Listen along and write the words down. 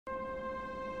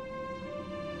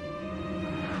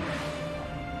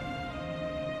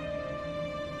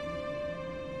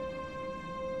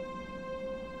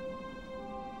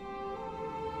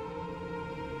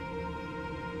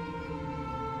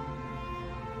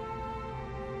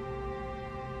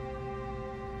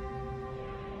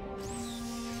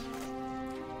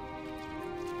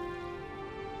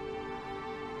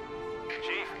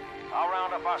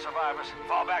round up our survivors,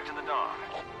 fall back to the dawn.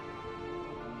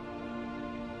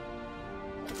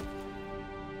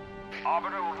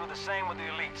 Arbiter will do the same with the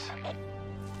elites.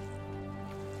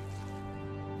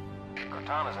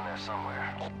 Cortana's in there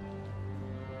somewhere.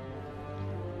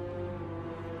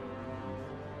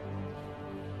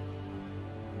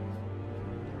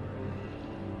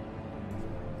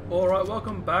 Alright,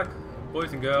 welcome back,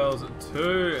 boys and girls,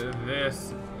 to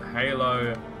this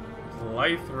Halo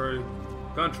playthrough.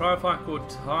 Gonna try and find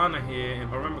Cortana here, and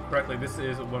if I remember correctly, this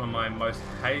is one of my most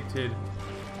hated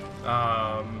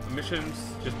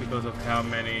missions, just because of how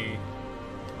many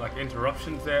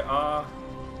interruptions there are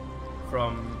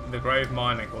from the Grave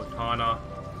Mine and Cortana.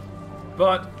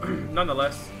 But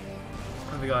nonetheless,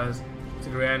 I hope you guys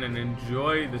stick around and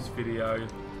enjoy this video,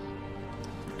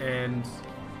 and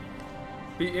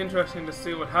be interesting to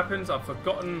see what happens. I've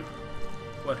forgotten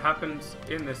what happens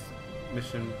in this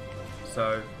mission,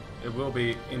 so it will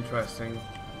be interesting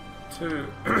to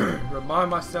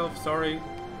remind myself. Sorry,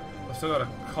 I've still got a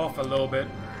cough a little bit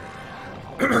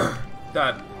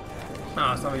that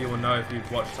some of you will know if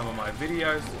you've watched some of my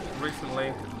videos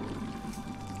recently.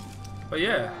 But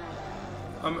yeah,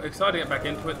 I'm excited to get back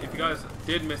into it. If you guys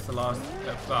did miss the last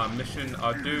mission,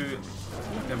 I do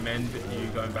recommend you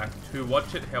going back to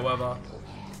watch it. However,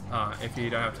 if you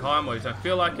don't have time or you don't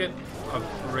feel like it, I'll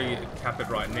recap it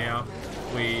right now.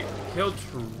 We killed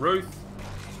Truth,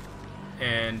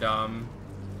 and yeah,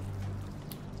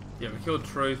 we killed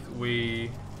Truth.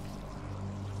 We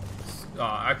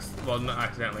well, not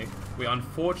accidentally. We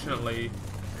unfortunately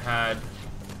had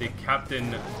the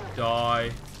captain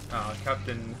die. I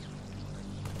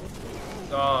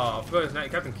forgot his name.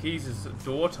 Captain Keys'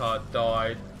 daughter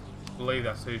died. I believe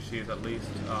that's who she is, at least.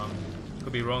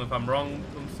 Could be wrong. If I'm wrong,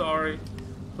 I'm sorry.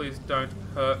 Please don't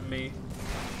hurt me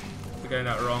for getting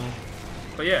that wrong.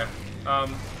 But yeah,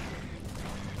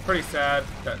 pretty sad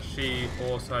that she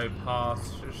also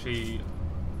passed. She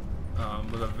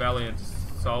was a valiant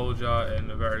soldier and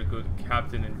a very good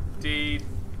captain indeed.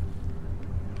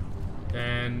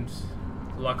 And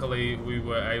luckily we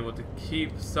were able to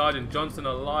keep Sergeant Johnson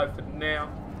alive for now,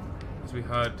 as we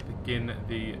heard to begin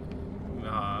the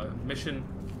mission.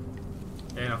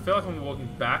 And I feel like I'm walking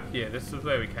back. Yeah, this is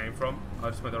where we came from. I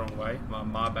just went the wrong way.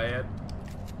 My bad.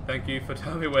 Thank you for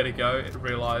telling me where to go. I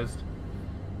realised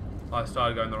I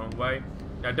started going the wrong way.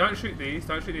 Now don't shoot these.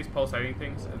 Don't shoot these pulsating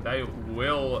things. They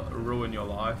will ruin your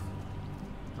life.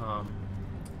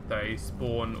 They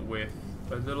spawn with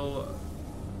those little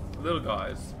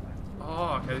guys.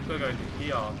 Oh, okay, they've got to go into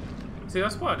here. See,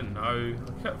 that's why I didn't know.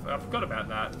 I forgot about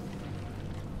that.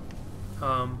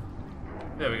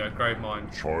 There we go, Grave Mine.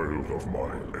 Child of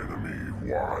my enemy,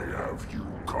 why have you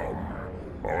come?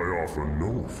 I offer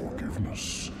no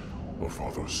forgiveness. The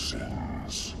father's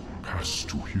sins pass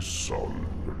to his son.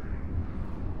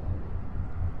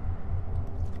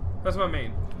 That's what I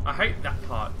mean. I hate that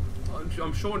part.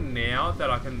 I'm sure now that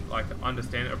I can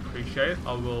understand it, appreciate it,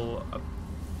 I will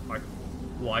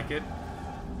like it.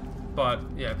 But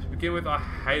yeah, to begin with, I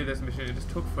hated this mission. It just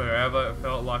took forever. It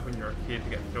felt like when you're a kid to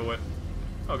get through it.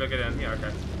 Oh, go get down here.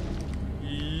 Okay.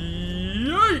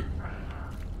 Yay!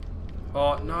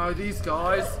 Oh no, these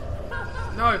guys.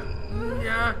 No.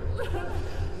 Yeah.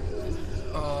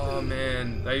 Oh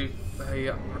man, they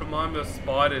remind me of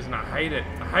spiders, and I hate it.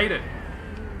 I hate it.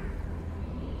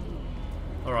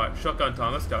 All right, shotgun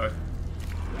time. Let's go.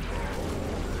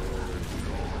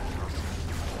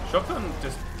 Shotgun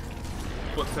just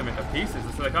puts them into pieces,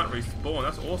 so they can't respawn.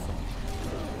 That's awesome.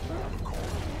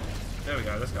 There we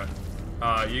go. Let's go.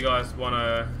 You guys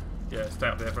wanna, yeah, stay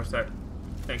up there for a sec.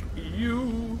 Thank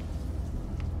you.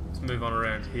 Let's move on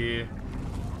around here.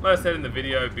 Like I said in the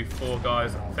video before,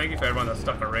 guys, thank you for everyone that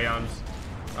stuck around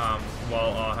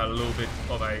while I had a little bit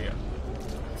of a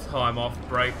time off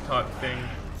break type thing.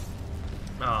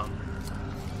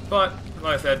 But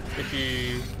like I said, if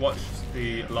you watched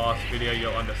the last video,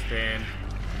 you'll understand.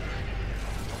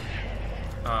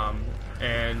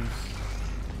 And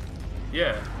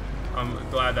yeah, I'm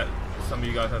glad that some of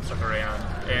you guys have stuck around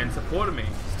and supported me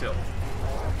still.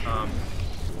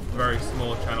 Very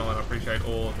small channel, and I appreciate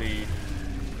all the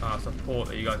support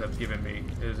that you guys have given me.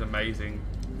 It is amazing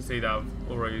to see that I've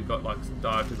already got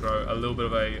started to grow a little bit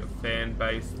of a fan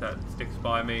base that sticks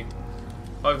by me.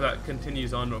 Hope that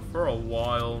continues on for a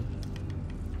while,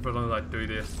 for as long as I do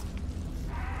this.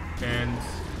 And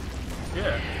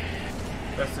yeah,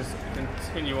 let's just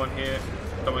continue on here.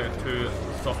 Don't want to get too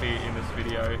soppy in this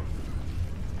video.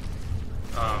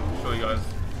 I'm sure you guys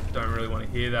don't really want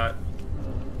to hear that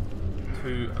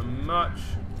too much.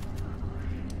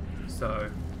 So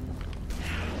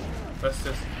let's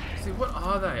just see, what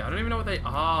are they? I don't even know what they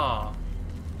are.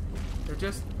 They're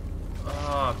just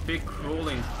big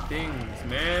crawling things,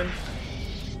 man.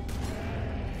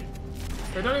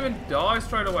 They don't even die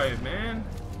straight away, man.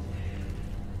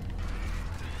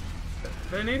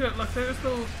 They need it, like, they just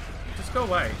go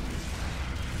away.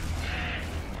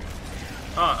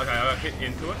 Ah, okay, I got hit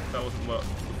into it. That wasn't what was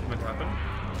meant to happen.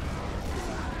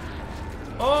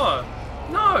 Oh,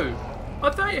 no! I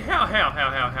think,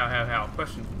 how?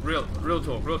 Question, real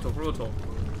talk.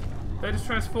 They just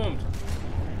transformed.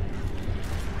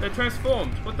 They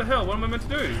transformed. What the hell? What am I meant to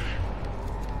do?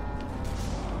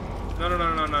 No.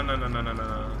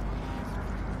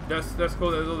 That's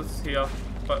cool. There's all this here.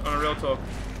 But on a real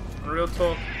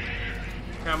talk,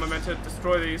 how am I meant to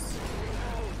destroy these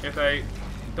if they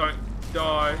don't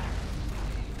die?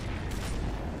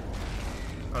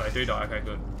 Oh, they do die. Okay,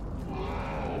 good.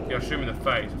 Yeah, shoot them in the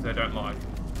face if they don't like.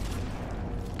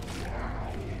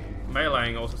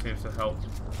 Meleeing also seems to help.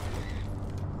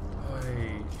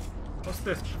 Oi. What's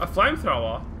this? A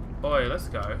flamethrower? Oi, let's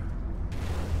go.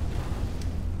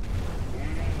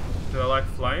 Do they like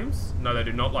flames? No, they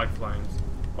do not like flames.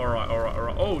 Alright.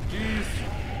 Oh, jeez.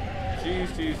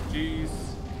 Jeez.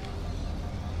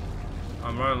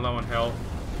 I'm running low on health.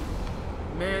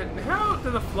 Man, how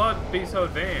did the flood be so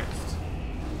advanced?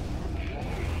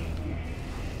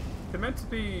 They're meant to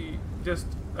be just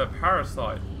a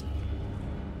parasite.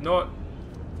 Not...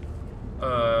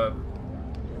 man...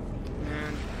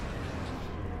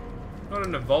 Not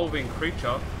an evolving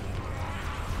creature.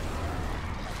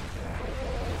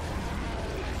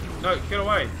 No, get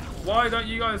away. Why don't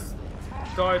you guys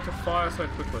die to fire so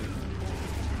quickly?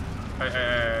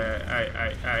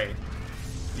 Hey.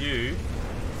 You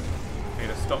need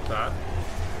to stop that.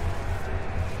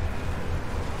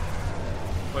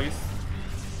 Please.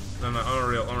 No,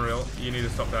 unreal. You need to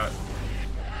stop that.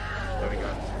 There we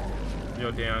go.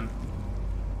 You're down.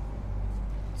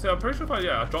 See, I'm pretty sure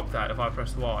I dropped that if I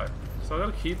press Y. So I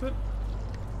gotta keep it.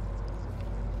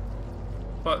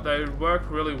 But they work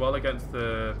really well against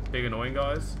the big annoying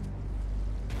guys.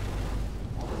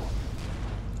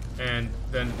 And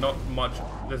then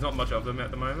there's not much of them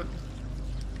at the moment.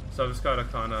 So I've just gotta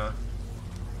kinda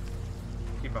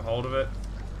keep a hold of it.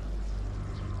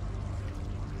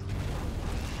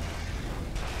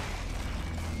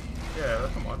 Yeah,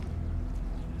 come on.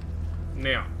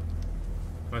 Now,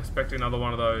 I'm expecting another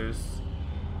one of those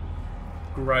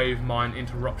grave mine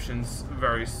interruptions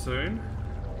very soon.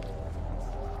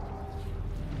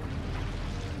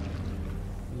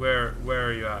 Where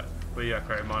are you at? Where are you at,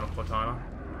 grave mine of Cortana?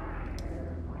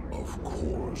 Of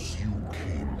course you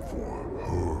came for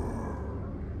her.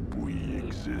 We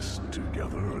exist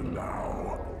together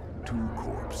now. Two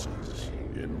corpses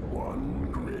in one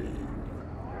grave.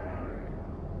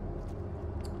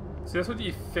 See, that's what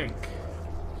you think.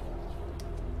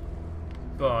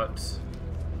 But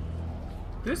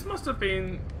this must have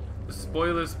been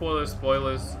spoilers.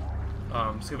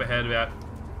 Skip ahead about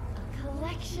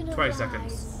Collection of 20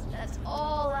 seconds. lies. That's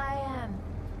all I am.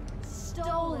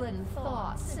 Stolen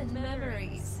thoughts and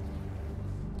memories.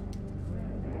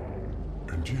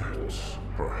 And yet,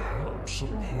 perhaps a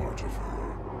part of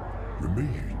her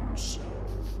remains.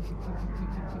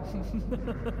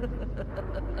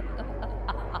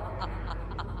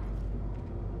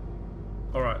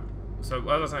 Alright, so as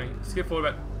I was saying, skip forward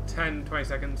about 10-20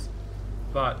 seconds,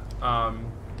 but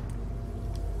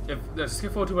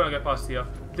skip forward to when I get past here.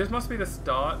 This must be the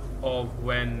start of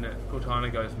when Cortana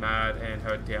goes mad and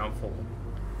her downfall.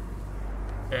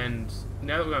 And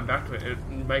now that we're going back to it, it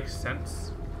makes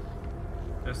sense.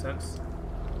 In a sense.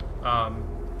 But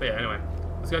yeah, anyway.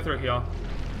 Let's go through here.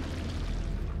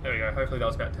 There we go. Hopefully that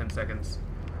was about 10 seconds.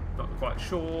 Not quite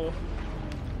sure.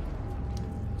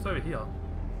 What's over here?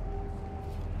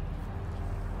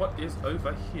 What is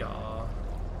over here?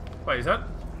 Wait, is that...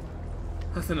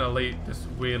 That's an elite just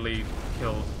weirdly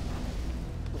killed.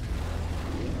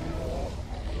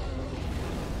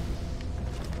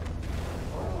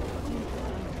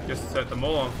 Just set them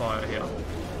all on fire here.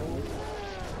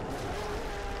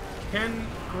 Can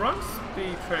grunts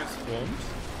be transformed?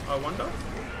 I wonder.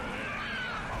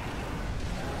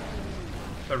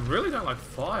 They really don't like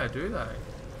fire, do they?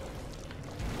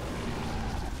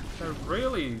 They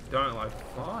really don't like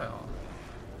fire.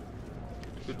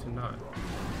 Good to know.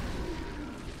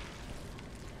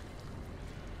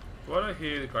 Why do I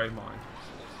hear the grave mine?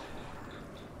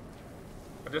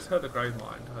 I just heard the grave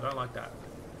mine. I don't like that.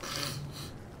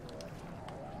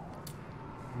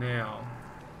 Now.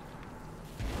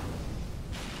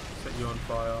 Set you on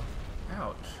fire.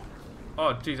 Ouch.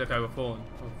 Oh, jeez, okay, we're falling.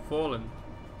 We're falling.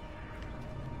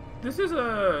 This is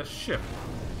a ship.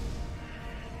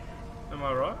 Am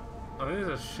I right? I think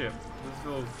there's a ship. There's a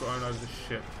little drone over the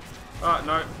ship. Ah,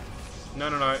 no. No,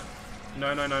 no, no.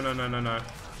 No, no, no, no, no, no, no.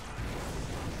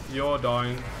 You're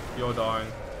dying. You're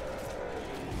dying.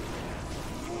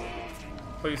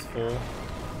 Please fall.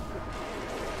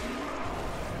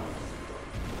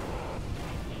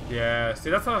 Yeah,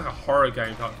 see, that's like a horror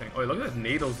game type thing. Oh, look at those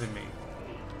needles in me.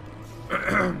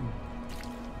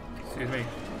 Excuse me.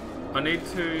 I need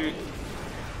to...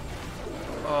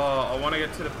 Oh, I want to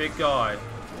get to the big guy.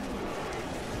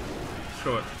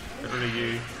 Sure, get rid of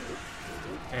you.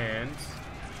 And...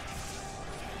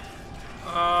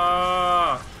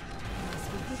 Ah!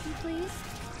 Speak with you, please?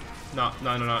 No,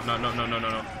 no, no, no, no, no, no, no, no,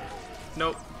 no.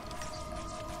 Nope.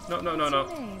 No, no, no, no.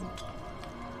 What's your name?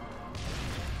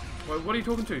 What are you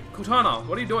talking to? Cortana,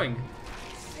 what are you doing?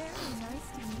 Very nice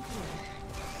to meet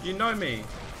You know me. you.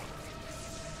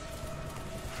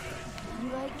 You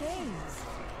like games?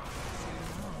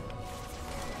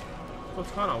 So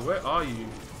Cortana, where are you?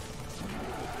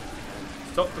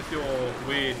 Stop with your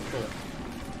weird talk.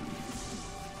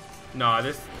 Nah,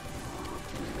 this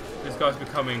guy's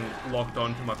becoming locked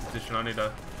onto my position. I need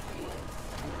to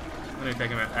take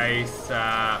him out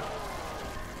ASAP.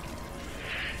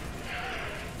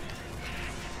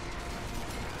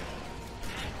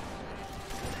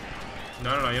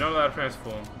 No, no, no, you're not allowed to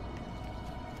transform.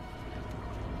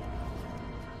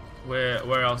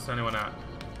 Where else is anyone at?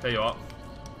 There you are.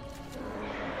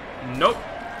 Nope.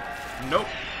 Nope.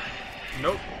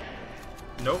 Nope.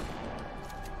 Nope.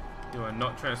 You are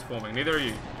not transforming. Neither are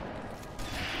you.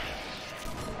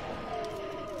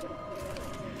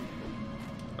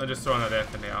 I'm just throwing that there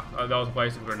for now. That was a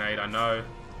waste of a grenade, I know.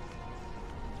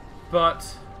 But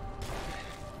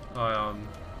I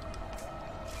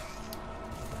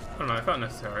don't know, I felt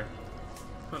necessary.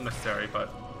 Not necessary, but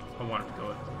I wanted to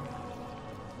do it.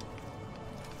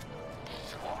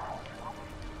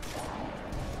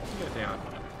 Get down.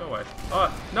 Go away. Oh,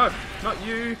 no! Not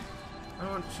you! I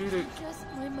don't want you to... just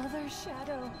my mother's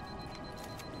shadow.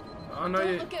 Oh, no,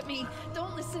 Don't you... look at me.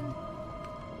 Don't listen.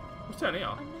 What's down here?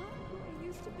 I'm not who I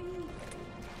used to be.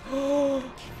 Oh,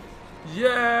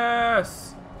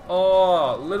 yes!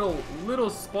 Oh, little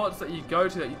spots that you go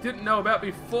to that you didn't know about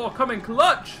before. Come in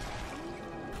clutch!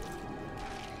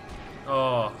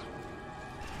 Oh.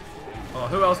 Oh,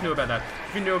 who else knew about that?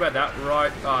 If you knew about that,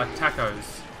 write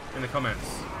tacos in the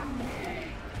comments.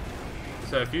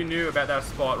 So if you knew about that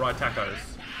spot, write tacos.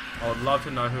 I would love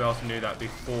to know who else knew that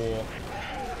before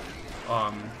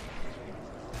I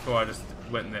just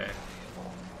went there.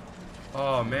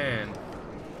 Oh man.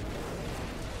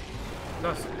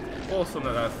 That's awesome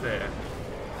that that's there.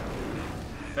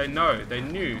 They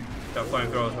knew that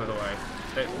flamethrowers were the way.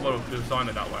 They would have designed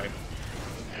it that way.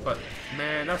 But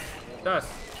man, that's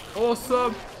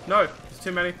awesome. No, there's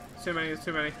too many. There's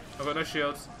too many. I've got no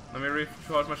shields. Let me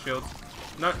recharge my shields.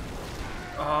 No.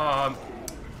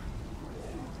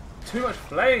 Too much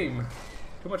flame.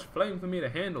 Too much flame for me to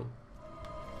handle.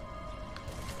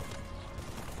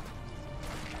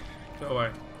 Go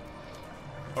away.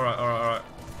 Alright, alright, alright.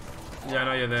 Yeah, I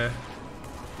know you're there.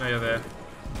 No, you're there.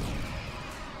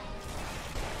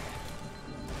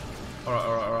 Alright,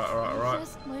 alright, alright, alright, alright.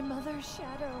 Just my mother's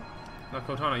shadow. No,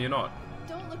 Cortana, you're not.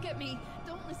 Don't look at me.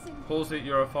 Don't listen. Halsey,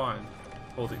 you're fine.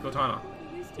 Halsey, Cortana,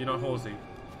 I used to you're not be. Halsey.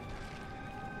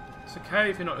 It's okay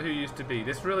if you're not who you used to be.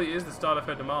 This really is the start of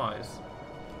her demise.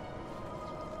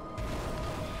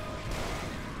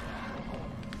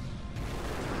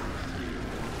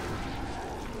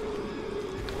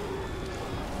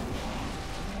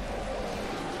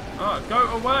 Oh, go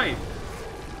away!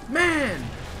 Man!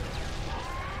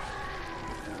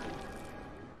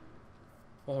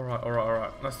 Alright, alright,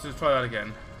 alright. Let's just try that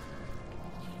again.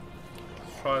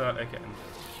 Let's try that again.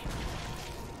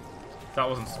 That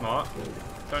wasn't smart.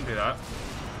 Don't do that.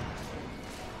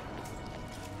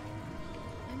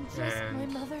 I'm just my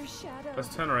And mother's shadow. let's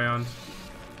turn around.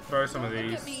 Throw some of Don't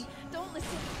look these. at me. Don't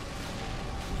listen.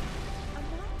 I'm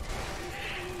not who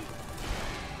I used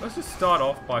to be. Let's just start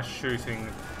off by shooting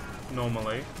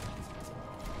normally.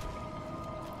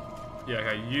 Yeah,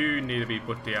 okay, you need to be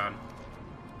put down.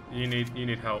 You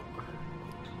need help.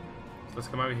 So let's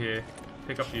come over here,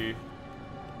 pick up you,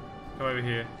 come over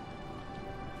here,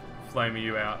 flame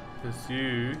you out, because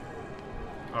you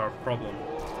are a problem.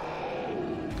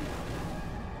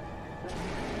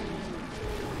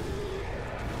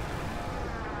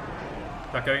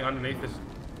 Is that going underneath this?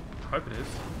 I hope it is.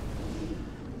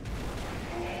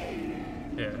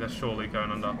 Yeah, that's surely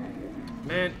going under.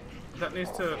 Man, that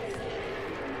needs to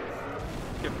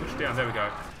get pushed down. There we go.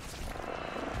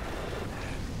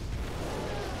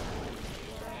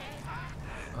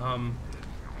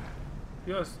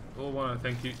 You guys all want to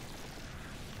thank you.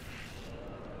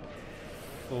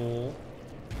 full.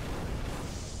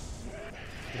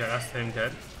 Okay, that's him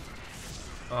dead.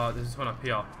 Oh, there's this one up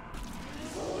here.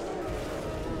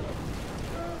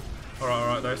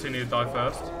 Alright, those two need to die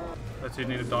first. Those two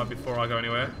need to die before I go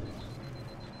anywhere.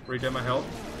 Regen my health.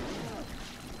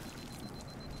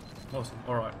 Awesome,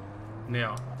 alright.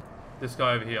 Now, this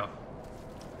guy over here.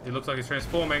 He looks like he's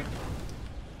transforming.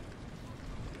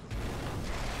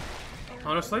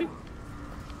 Honestly?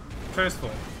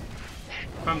 Transform.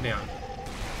 Come down.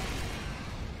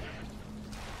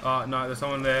 No, there's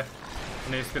someone there.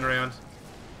 I need to spin around.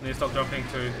 I need to stop jumping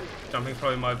too. Jumping's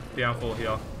probably my downfall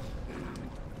here.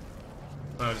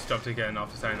 I just jumped again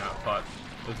after saying that, but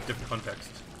it's a different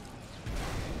context.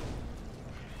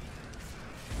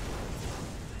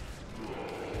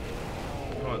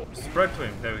 Come on, spread to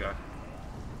him. There we go.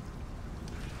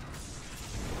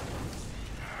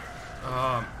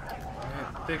 Man,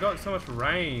 they got so much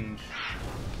range.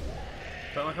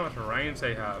 Don't like how much range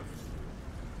they have.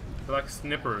 They're like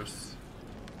snippers.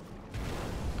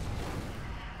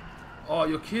 Oh,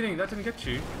 you're kidding? That didn't get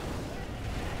you.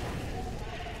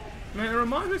 Man, it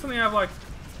reminds me of something out of like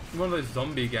one of those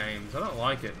zombie games. I don't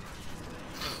like it.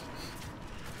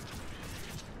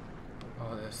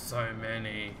 Oh, there's so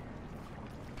many.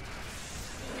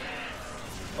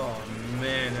 Oh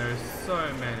man, there's so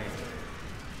many.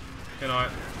 Good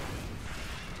night.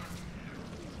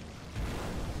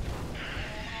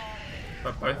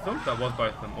 That both of them? That was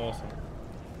both of them. Awesome.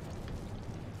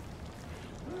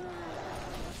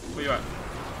 Where you at?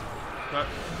 No,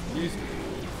 you just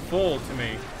fall to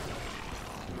me.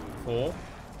 Fall.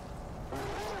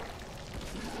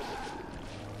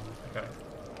 Okay.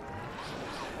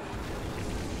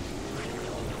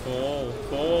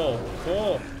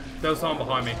 Fall. There was someone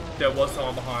behind me. There was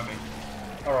someone behind me.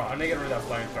 Alright, I need to get rid of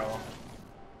that flamethrower.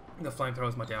 The flamethrower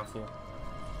is my downfall.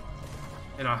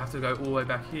 And I have to go all the way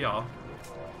back here.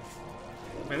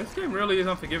 Man, this game really is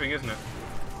unforgiving, isn't it?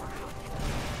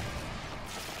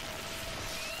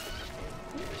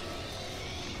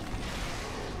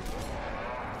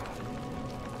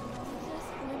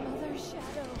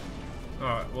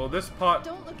 Alright, well this part,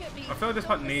 Don't look at me. I feel like this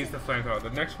part needs the flamethrower.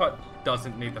 The next part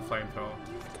doesn't need the flamethrower.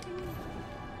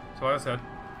 So like I said,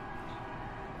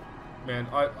 man,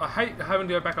 I hate having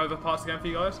to go back over parts again for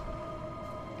you guys.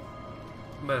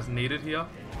 But it's needed here. I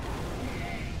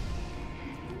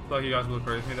feel like you guys will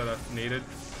agree with me that that's needed.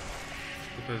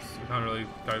 Because we can't really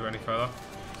go any further.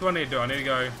 So what I need to do, I need to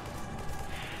go...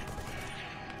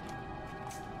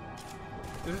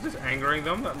 Is it just angering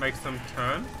them that makes them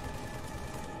turn?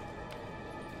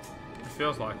 It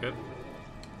feels like it.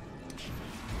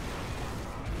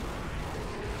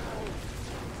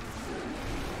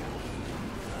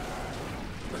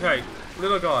 Okay,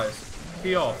 little guys,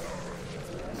 be off.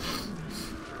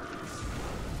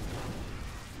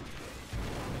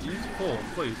 Use fall,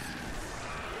 please.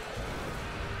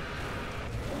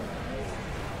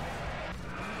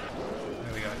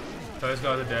 There we go. Those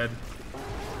guys are dead.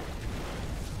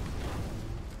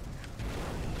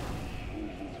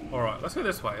 Alright, let's go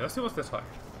this way. Let's see what's this way.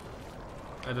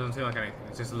 It doesn't seem like anything.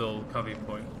 It's just a little covey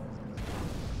point.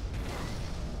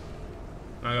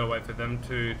 I gotta wait for them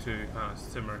to kind of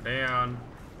simmer down.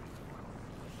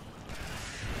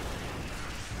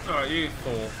 Alright, you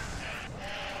fall.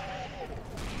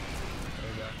 There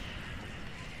we go.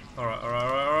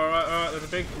 Alright. There's a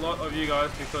big lot of you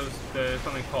guys because there's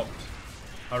something popped.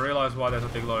 I realise why there's a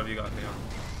big lot of you guys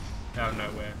now. Out of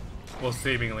nowhere. Well,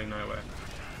 seemingly nowhere.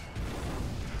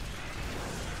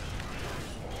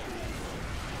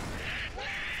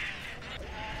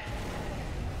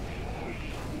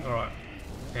 Alright.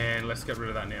 And let's get rid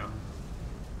of that now.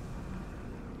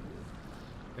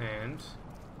 And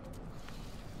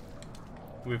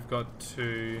we've got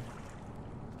to...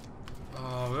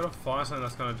 Oh, we've got to find something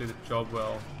that's going to do the job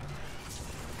well.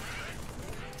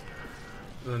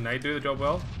 Does a nade do the job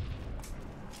well?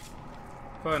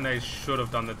 I feel like a nade should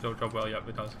have done the job well. Yep,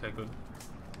 it does. Okay, good.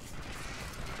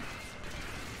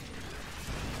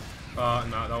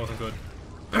 No, that wasn't good.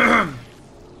 That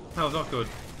was not good.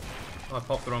 I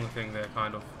popped the wrong thing there,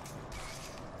 kind of.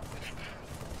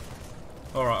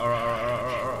 Alright.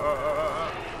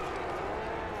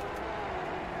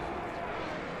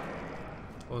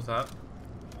 What was that?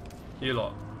 You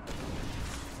lot.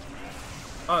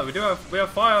 Oh, we have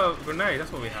fire grenade,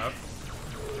 that's what we have.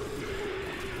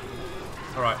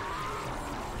 Alright.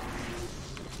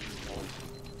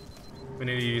 We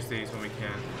need to use these when we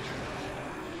can.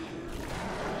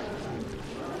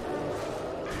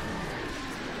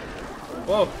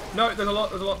 Whoa! No, there's a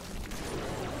lot.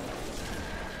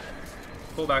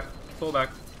 Fall back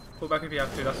if you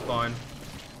have to, that's fine.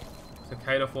 It's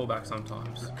okay to fall back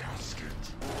sometimes. The casket.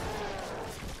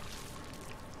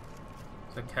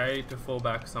 It's okay to fall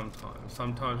back sometimes.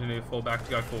 Sometimes you need to fall back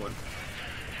to go forward.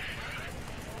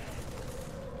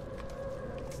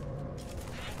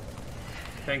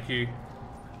 Thank you.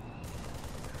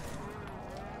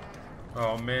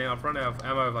 Oh man, I've run out of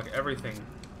ammo of like everything.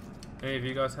 Any of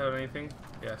you guys have anything?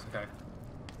 Yes, okay.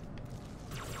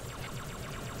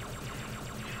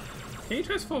 Can you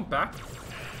transform back?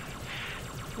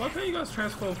 Why can't you guys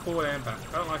transform forward and back?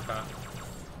 I don't like that.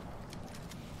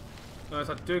 No, I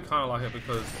do kind of like it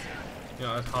because, you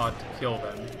know, it's hard to kill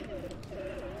them.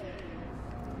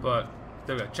 But,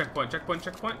 there we go. Checkpoint, checkpoint,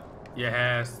 checkpoint.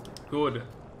 Yes, good.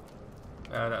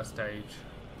 Out of that stage.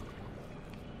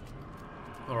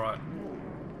 Alright.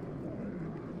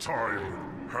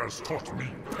 Time has taught me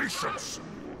patience,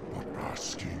 but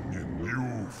basking in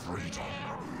new freedom,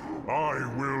 I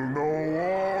will know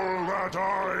all that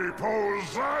I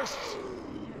possess!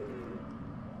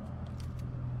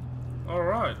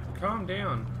 Alright, calm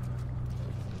down.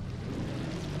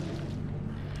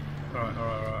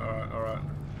 Alright.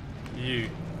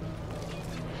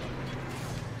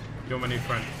 You're my new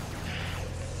friend.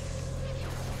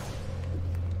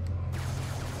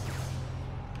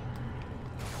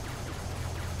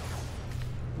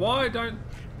 Why don't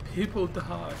people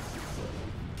die?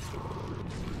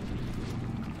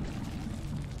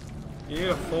 You need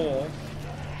to fall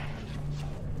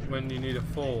when you need to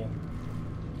fall.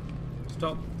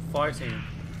 Stop fighting.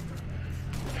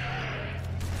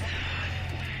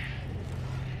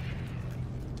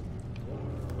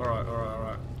 Alright.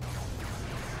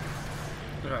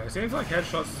 Okay, it seems like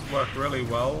headshots work really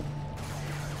well.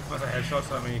 When I say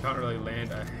headshots, I mean you can't really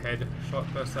land a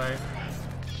headshot per se.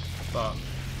 But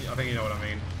I think you know what I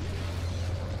mean.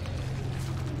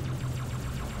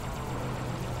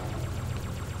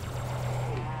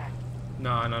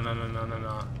 No.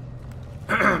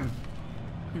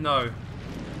 No.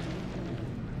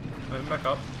 Wait, back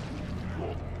up.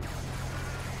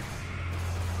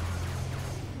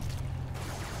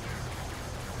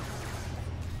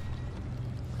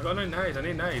 I got no nades, I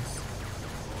need nades.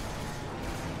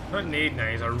 I don't need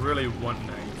nades, I really want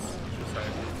nades, I should say.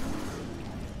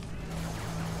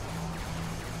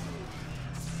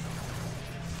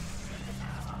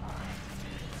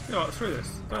 You know what, screw this.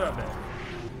 Throw that there.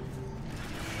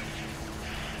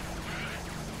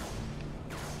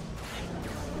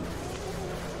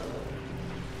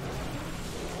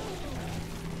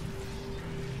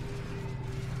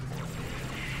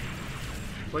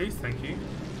 Please, thank you.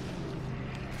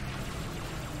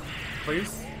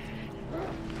 Please.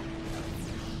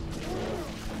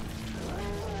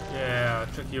 Yeah,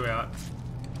 I took you out.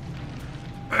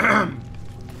 You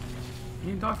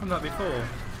didn't die from that before.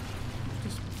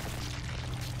 Just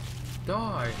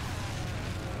die.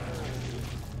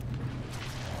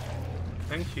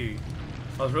 Thank you.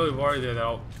 I was really worried there that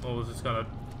I was just gonna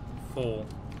fall.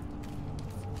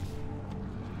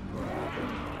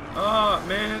 Ah,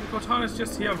 man, Cortana's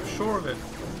just here, I'm sure of it.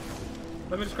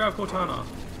 Let me just grab Cortana.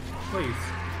 Please.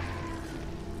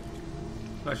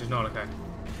 No, she's not, okay.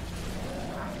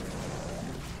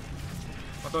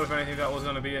 I thought if anything that was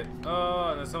gonna be it.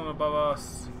 Oh, there's someone above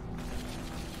us.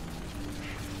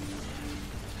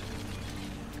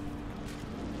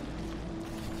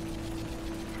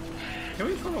 Can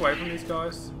we run away from these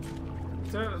guys?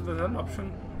 Is that an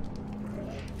option?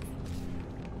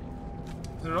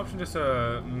 Is there an option just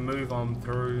to move on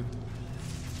through?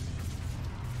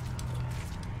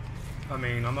 I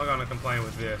mean, I'm not going to complain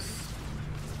with this.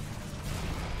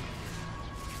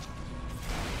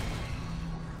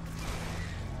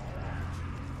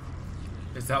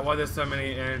 Is that why there's so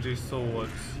many energy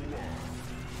swords?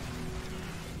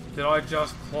 Did I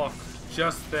just clock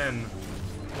just then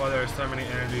why there are so many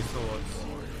energy swords?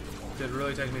 Did it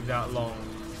really take me that long?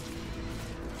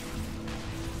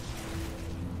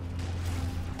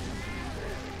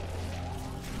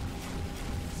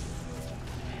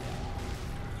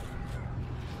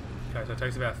 Okay, so it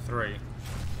takes about 3.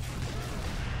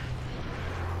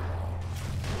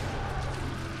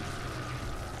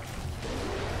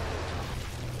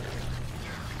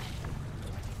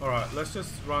 Alright, let's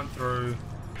just run through.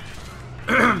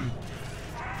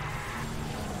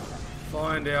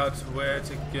 Find out where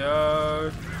to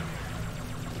go.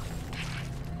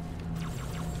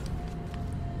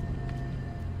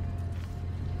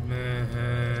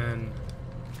 Man.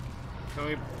 Can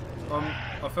we...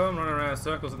 I feel I'm running around in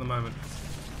circles at the moment.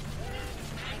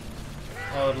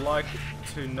 I would like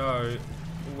to know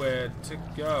where to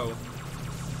go.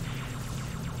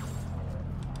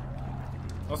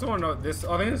 I also want to know this.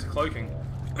 I think it's cloaking.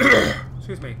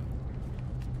 Excuse me.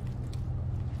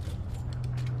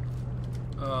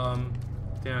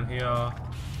 Down here.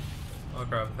 I'll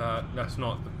grab that. That's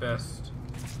not the best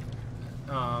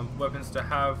weapons to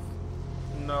have,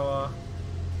 Noah.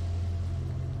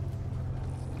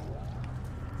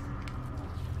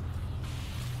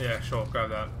 Yeah, sure, grab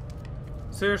that.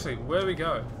 Seriously, where do we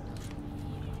go?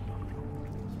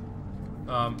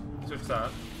 Just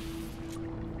that.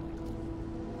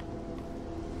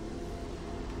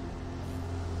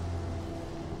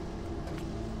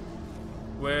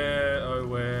 Where, oh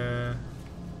where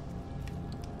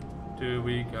do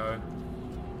we go?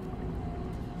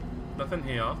 Nothing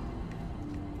here.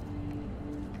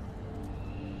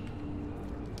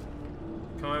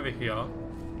 Come over here.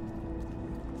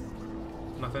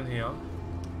 Nothing here.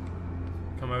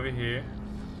 Come over here.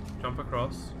 Jump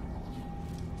across.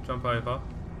 Jump over.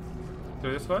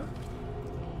 Do this way?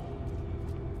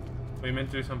 Were you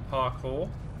meant to do some parkour?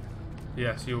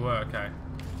 Yes, you were, okay.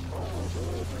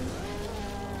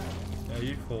 Yeah,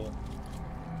 you fall.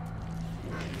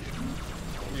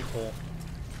 You fall.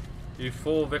 You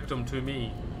fall victim to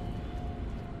me.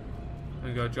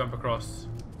 And go jump across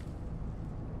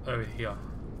over here.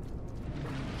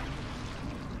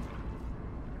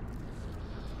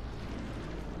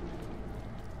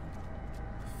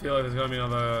 I feel like there's gonna be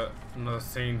another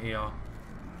scene here.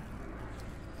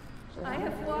 I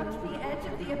have walked the edge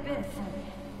of the abyss.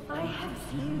 I have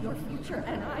seen your future,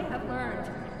 and I have learned.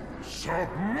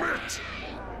 Submit!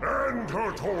 End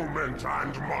her torment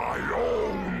and my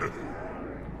own!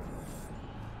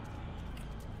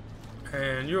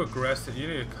 And you're aggressive. You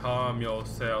need to calm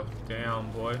yourself down,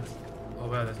 boy. Oh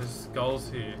wow, there's skulls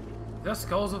here. Is that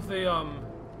skulls of the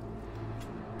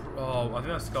oh, I think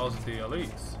that's skulls of the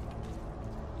elites.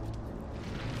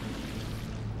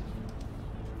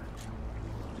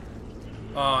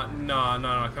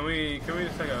 No. Can we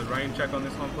just take a range check on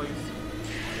this one, please?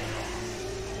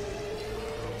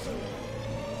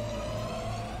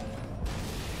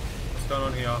 What's going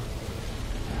on here?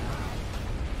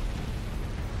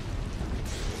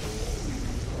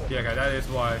 Yeah, okay, that is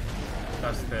why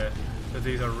that's there. Because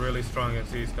these are really strong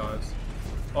against these guys.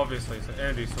 Obviously, it's an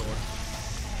energy sword.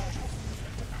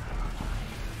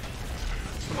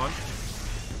 Come on.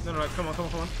 No, come on.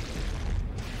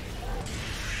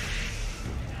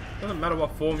 Doesn't matter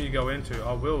what form you go into,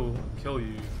 I will kill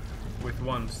you with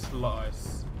one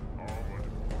slice.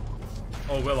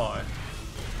 Or will I?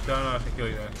 Don't know if I can kill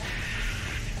you there.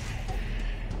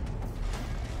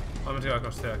 I'm gonna go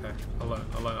across there, okay. Alone.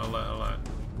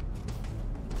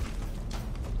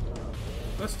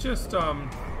 Let's just throw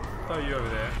you over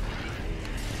there.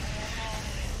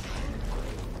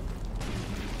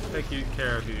 Take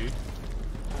care of you.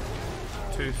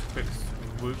 Two quick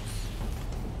whoops.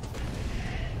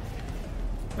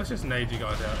 Let's just nade you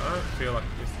guys out. I don't feel like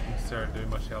it's necessary to do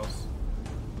much else.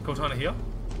 Cortana here?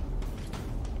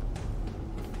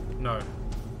 No.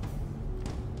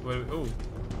 Ooh.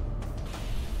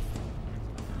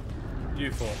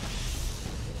 You fall.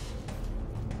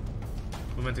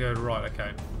 We're meant to go right,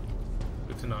 okay.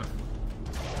 Good to know.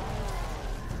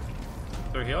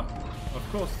 Through here? Of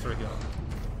course through here.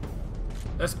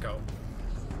 Let's go.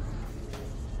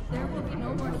 There will be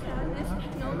no more sadness,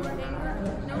 no more anger,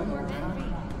 no more envy.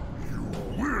 You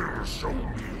will show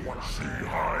me what she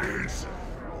hides,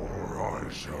 or I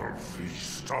shall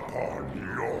feast upon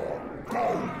your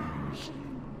bones.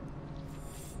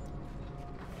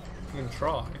 You can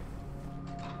try.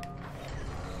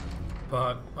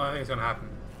 But I don't think it's gonna happen.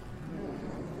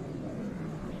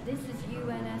 This is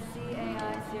UNSC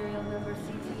AI serial number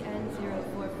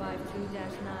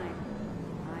CTN0452-9.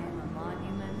 I am a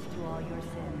monument to all your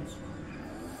sins.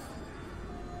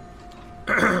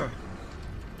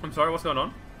 I'm sorry, what's going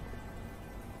on?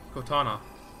 Cortana.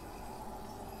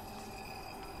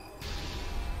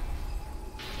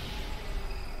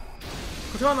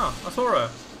 Cortana! I saw her!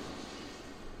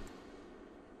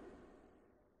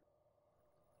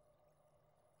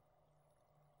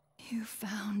 You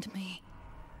found me.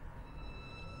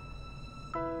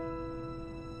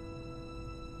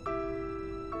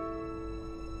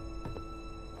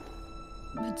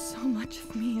 But so much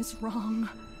of me is wrong.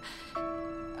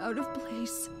 Out of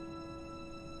place.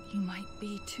 You might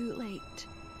be too late.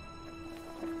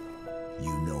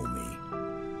 You know me.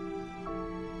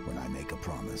 When I make a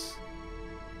promise.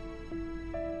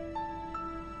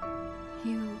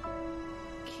 You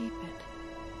keep it.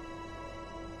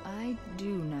 I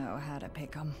do know how to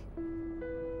pick 'em.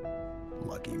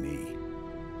 Lucky me.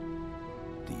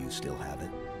 Do you still have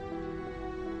it?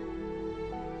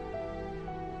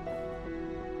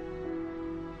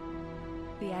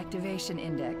 The activation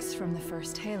index from the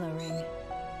first Halo ring.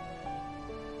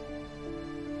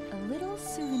 A little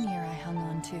souvenir I hung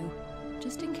on to,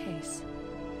 just in case.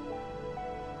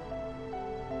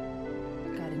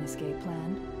 escape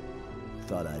plan?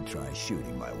 Thought I'd try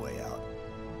shooting my way out.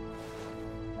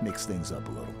 Mix things up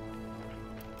a little.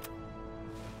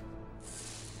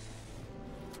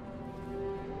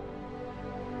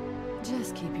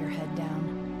 Just keep your head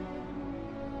down.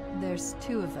 There's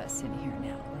 2 of us in here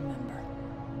now, remember?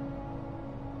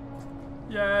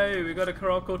 Yay, we got a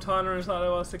Cortana inside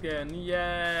of us again.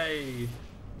 Yay!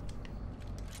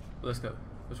 Let's go.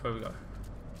 Which way we go?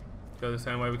 Go the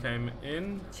same way we came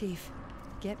in. Chief,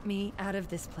 get me out of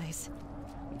this place.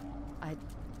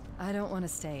 I don't want to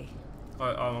stay.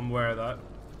 I'm aware of that.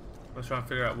 Let's try and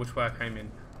figure out which way I came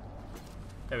in.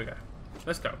 There we go.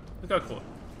 Let's go. Let's go,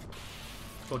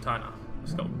 Cortana.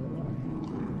 Let's go.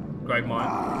 Great mind.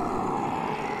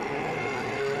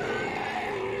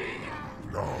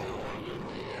 Now,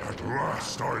 at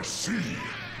last I see.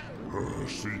 Her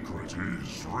secret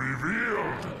is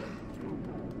revealed.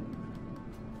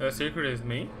 Her secret is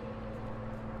me?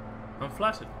 I'm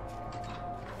flattered.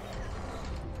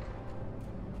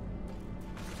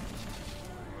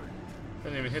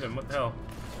 Didn't even hit him, what the hell?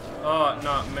 Oh,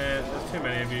 no, man, there's too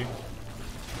many of you.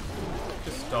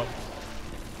 Just stop.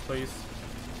 Please.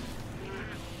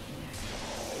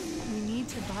 We need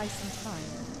to buy some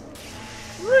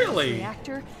time. Really?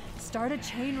 Reactor, start a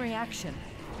chain reaction.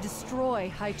 Destroy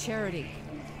High Charity.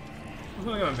 I'm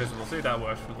gonna go invisible, see if that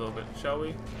works for a little bit, shall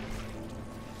we?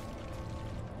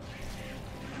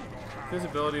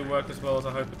 Visibility work as well as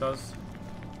I hope it does.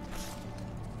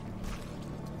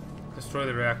 Destroy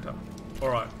the reactor.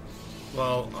 Alright.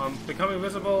 Well, I'm becoming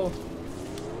visible.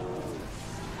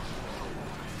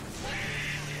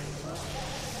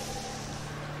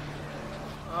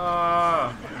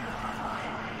 Ah!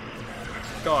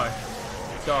 Die.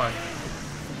 Die.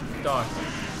 Die.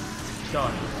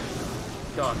 Die.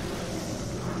 Die.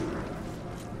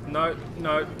 No,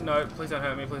 no, no. Please don't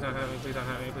hurt me. Please don't hurt me. Please don't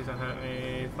hurt me. Please don't hurt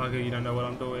me. Fucker, you don't know what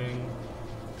I'm doing.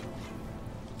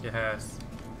 Yes.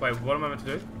 Wait, what am I meant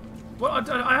to do? What?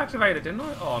 I activated, didn't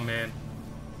I? Oh, man.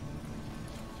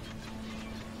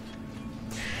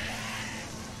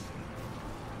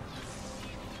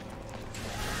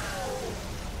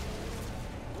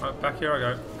 Right, back here I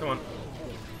go. Come on.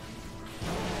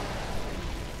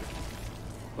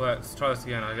 Let's try this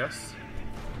again, I guess.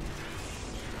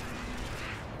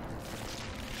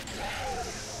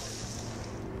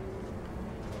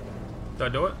 Did I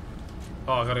do it?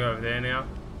 Oh, I gotta go over there now.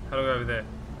 How do I go over there?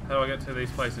 How do I get to these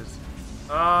places?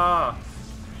 Ah!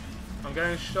 I'm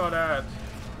getting shot at.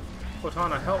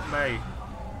 Cortana, help me.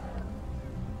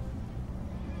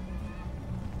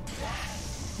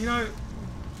 You know,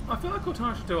 I feel like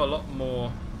Cortana should do a lot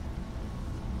more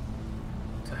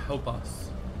to help us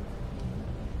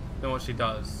than what she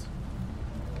does.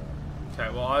 Okay,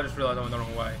 well I just realized I went the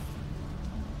wrong way.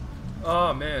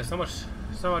 Oh man, so much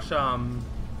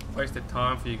wasted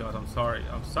time for you guys. I'm sorry.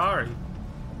 I'm sorry.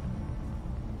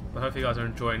 But I hope you guys are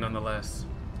enjoying nonetheless.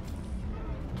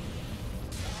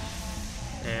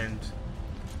 And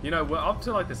you know, we're up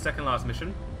to like the second last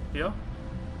mission here.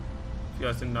 If you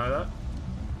guys didn't know that.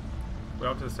 We're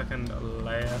up to the second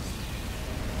last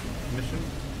mission.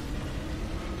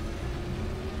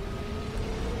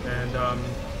 And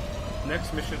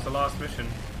next mission is the last mission.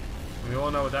 We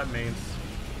all know what that means.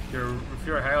 If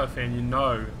you're a Halo fan, you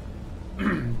know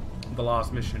the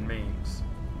last mission means.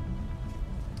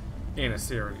 In a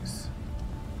series.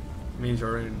 It means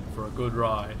you're in for a good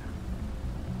ride.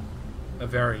 A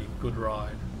very good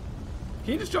ride.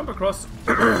 Can you just jump across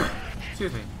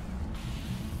excuse me,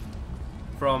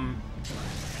 from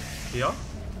here?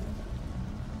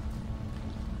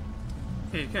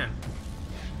 Yeah, you can.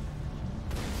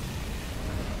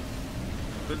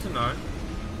 Good to know.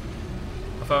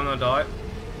 I thought I'm gonna die.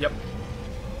 Yep.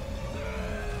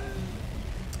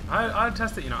 I had to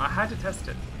test it, you know. I had to test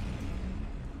it.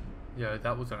 Yo,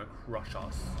 that was gonna crush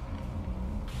us.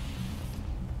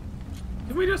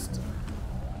 Can we just...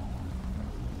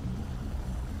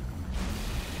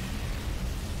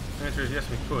 The answer is yes,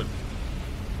 we could.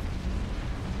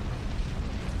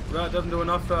 Well, it doesn't do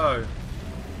enough though.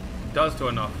 It does do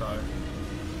enough though.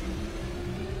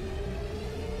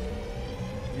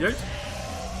 Yeet.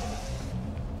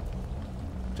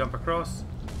 Jump across.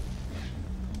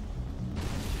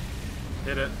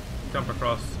 Hit it. Jump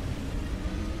across.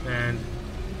 And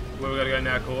where we gotta go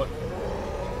now, Court?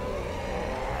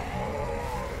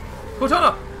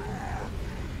 Cortana!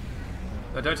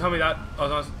 No, don't tell me that.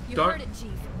 You heard it,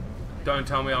 Chief. Don't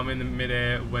tell me I'm in the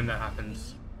midair when that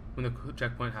happens. When the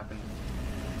checkpoint happens.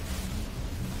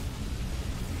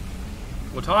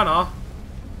 Cortana!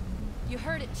 You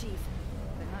heard it, Chief.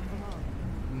 But not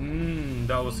for long.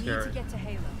 That was We scary. need to get to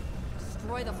Halo.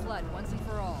 Destroy the Flood once and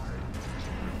for all.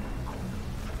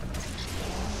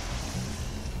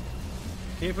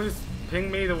 Can you please ping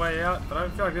me the way out? I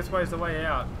don't feel like this way is the way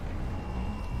out.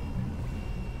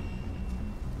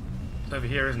 It's over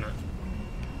here, isn't it?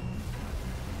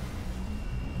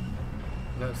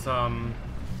 Let's no,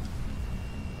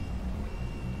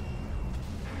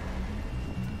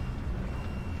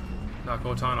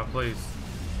 Cortana, please.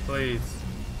 Please.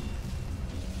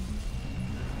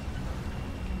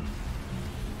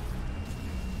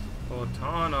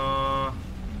 Cortana.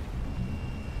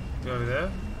 Go over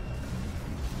there.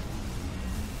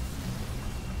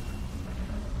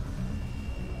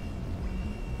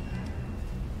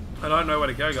 I don't know where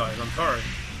to go, guys. I'm sorry.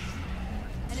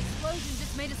 An explosion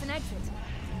just made us an exit.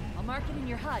 I'll mark it in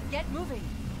your HUD. Get moving.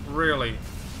 Really?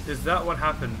 Is that what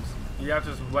happens? You have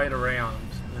to just wait around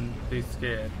and be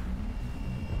scared.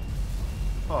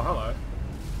 Oh, hello.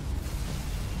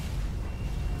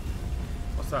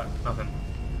 What's that? Nothing.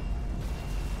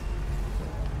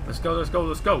 Let's go, let's go,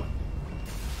 let's go.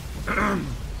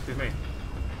 Excuse me.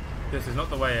 This is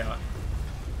not the way out.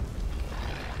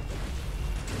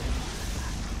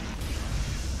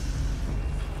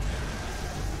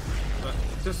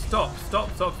 Just stop,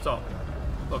 stop, stop, stop.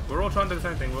 Look, we're all trying to do the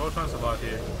same thing. We're all trying to survive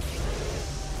here.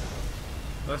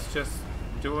 Let's just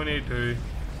do what we need to do.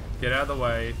 Get out of the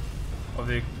way of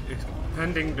the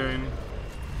impending doom.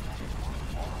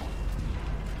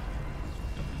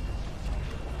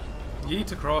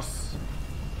 Yeet across.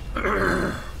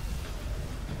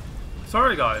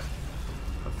 Sorry, guys.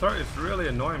 My throat is really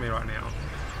annoying me right now.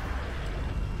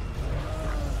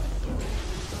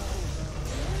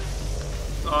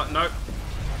 Oh, nope.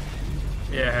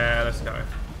 Yeah, let's go.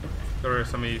 Get rid of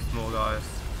some of you small guys.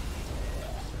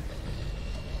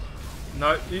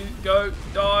 No, you go,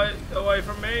 die away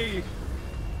from me.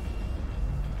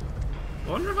 I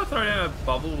wonder if I throw down a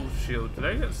bubble shield, do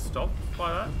they get stopped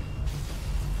by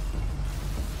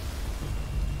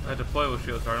that? A deployable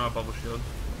shield, sorry, not a bubble shield.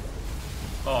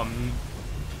 Oh,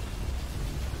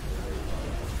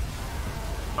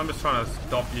 I'm just trying to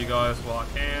stop you guys while I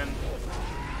can.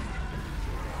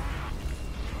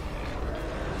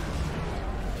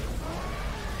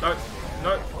 No,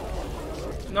 no,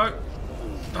 no.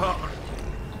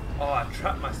 Oh, I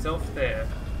trapped myself there.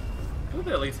 We'll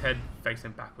at least head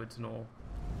facing backwards and all.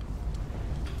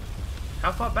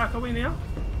 How far back are we now?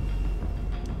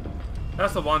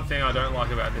 That's the one thing I don't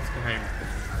like about this game.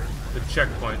 The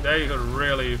checkpoint. They could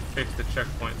really fix the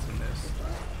checkpoints in this.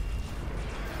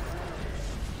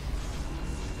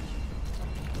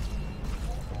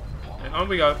 And on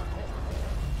we go.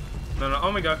 No, no,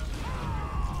 on we go.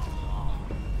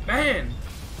 Man!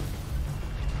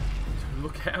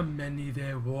 Look how many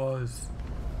there was.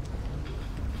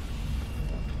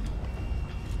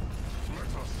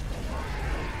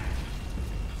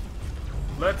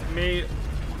 Let me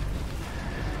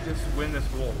just win this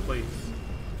war, please.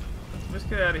 Let's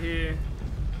get out of here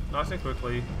nice and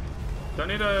quickly. Don't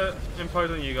need to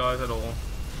impose on you guys at all.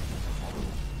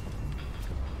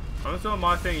 I'm just doing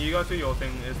my thing, you guys do your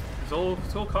thing. It's all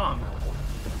calm.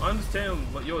 I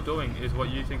understand what you're doing is what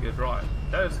you think is right.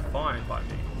 That is fine by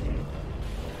me.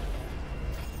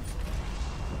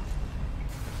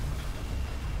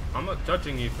 I'm not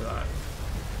judging you for that.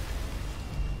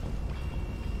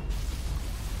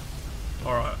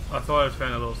 Alright, I thought I just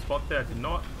found a little spot there, I did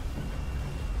not.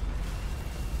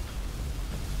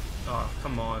 Oh,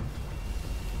 come on.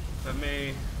 Let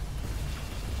me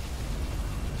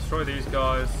destroy these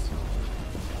guys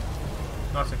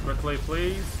nice and quickly,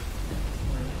 please.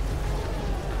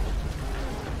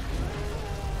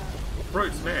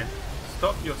 Brutes, man,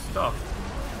 stop your stuff.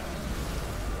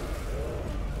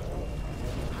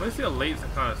 At least the elites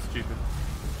are kind of stupid.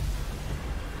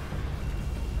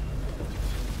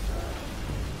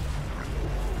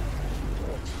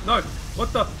 No!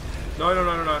 What the? No, no,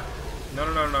 no, no, no. No,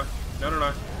 no, no, no. No, no,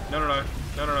 no. No, no, no.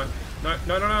 No, no, no. No,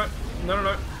 no, no, no. No, no,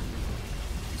 no.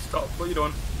 Stop. What are you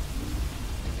doing?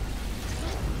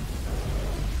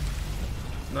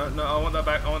 No, no, I want that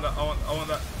back. I want that. I want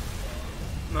that.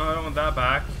 No, I don't want that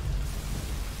back.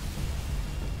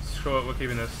 Screw it, we're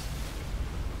keeping this.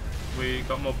 We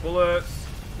got more bullets.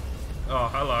 Oh,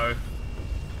 hello.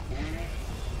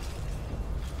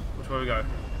 Which way we go?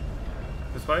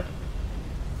 This way?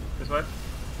 This way?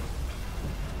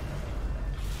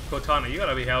 Cortana, you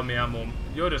gotta be helping me out more.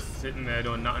 You're just sitting there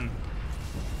doing nothing.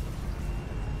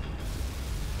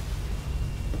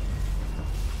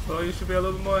 Well, you should be a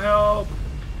little bit more help.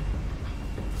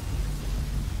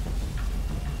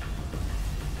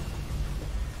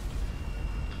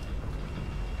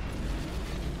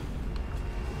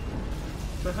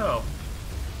 What the hell?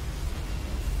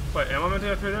 Wait, am I meant to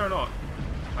go through there or not?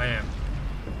 I am.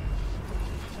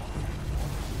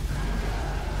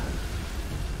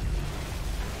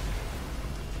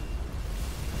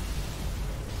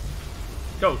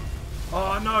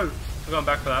 Oh no! I'm going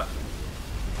back for that.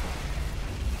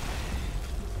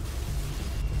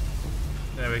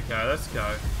 There we go, let's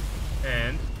go.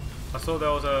 And I saw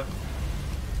there was a...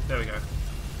 There we go.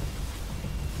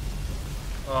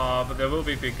 Oh, but there will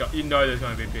be big guys. You know there's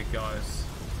going to be big guys.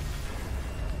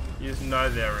 You just know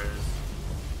there is.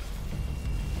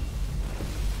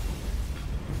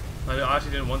 I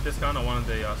actually didn't want this gun, I wanted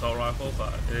the assault rifle,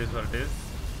 but it is what it is.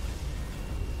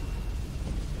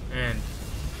 And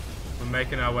we're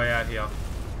making our way out here.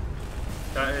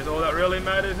 That is all that really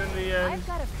matters in the end. I've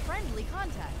got a friendly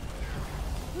contact.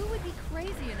 Who would be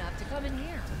crazy enough to come in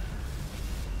here?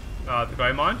 The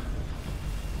grey mine?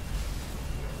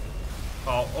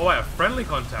 Oh, wait, a friendly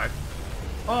contact?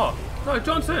 Oh, no,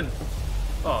 Johnson!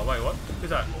 Oh, wait, what? Who's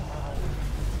that?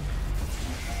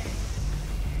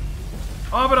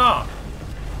 Arbiter!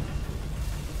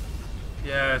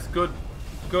 Yes, good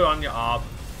on you, Arb.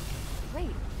 Wait,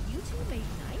 you two made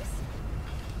nice?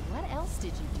 What else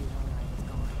did you do while I was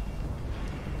gone?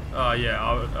 Oh, yeah,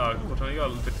 Cortana, you got a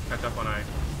little bit to catch up on, eh?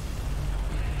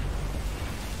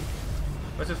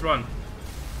 Let's just run.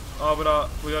 Arbiter,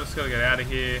 we just gotta get out of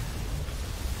here.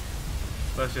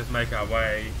 Let's just make our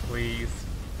way, please.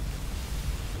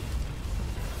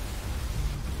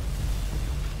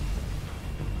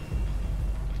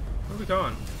 Where are we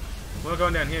going? We're not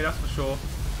going down here, that's for sure.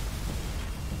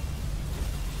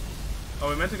 Are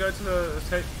we meant to go to the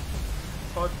escape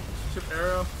pod ship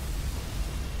area?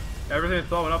 Everything's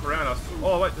blowing up around us.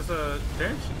 Oh wait, there's a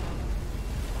bench?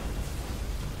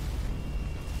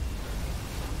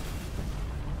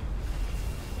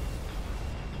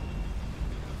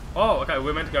 Oh, okay,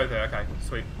 we're meant to go there. Okay,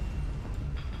 sweet.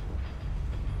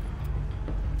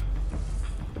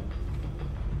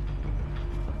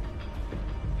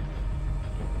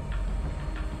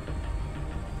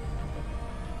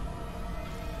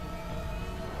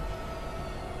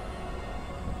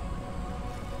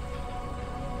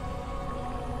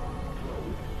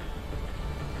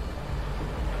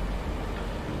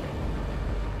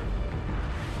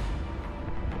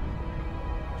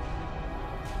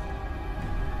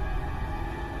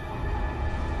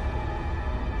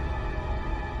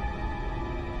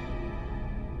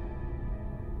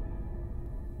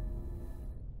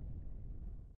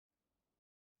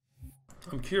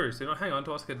 I'm curious, did I hang on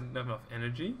to us getting enough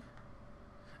energy?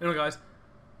 Anyway guys,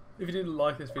 if you did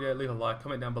like this video, leave a like,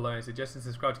 comment down below any suggestions,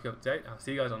 subscribe to keep update. I'll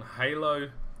see you guys on Halo,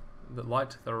 the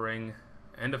Light, the Ring,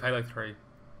 end of Halo 3.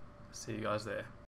 See you guys there.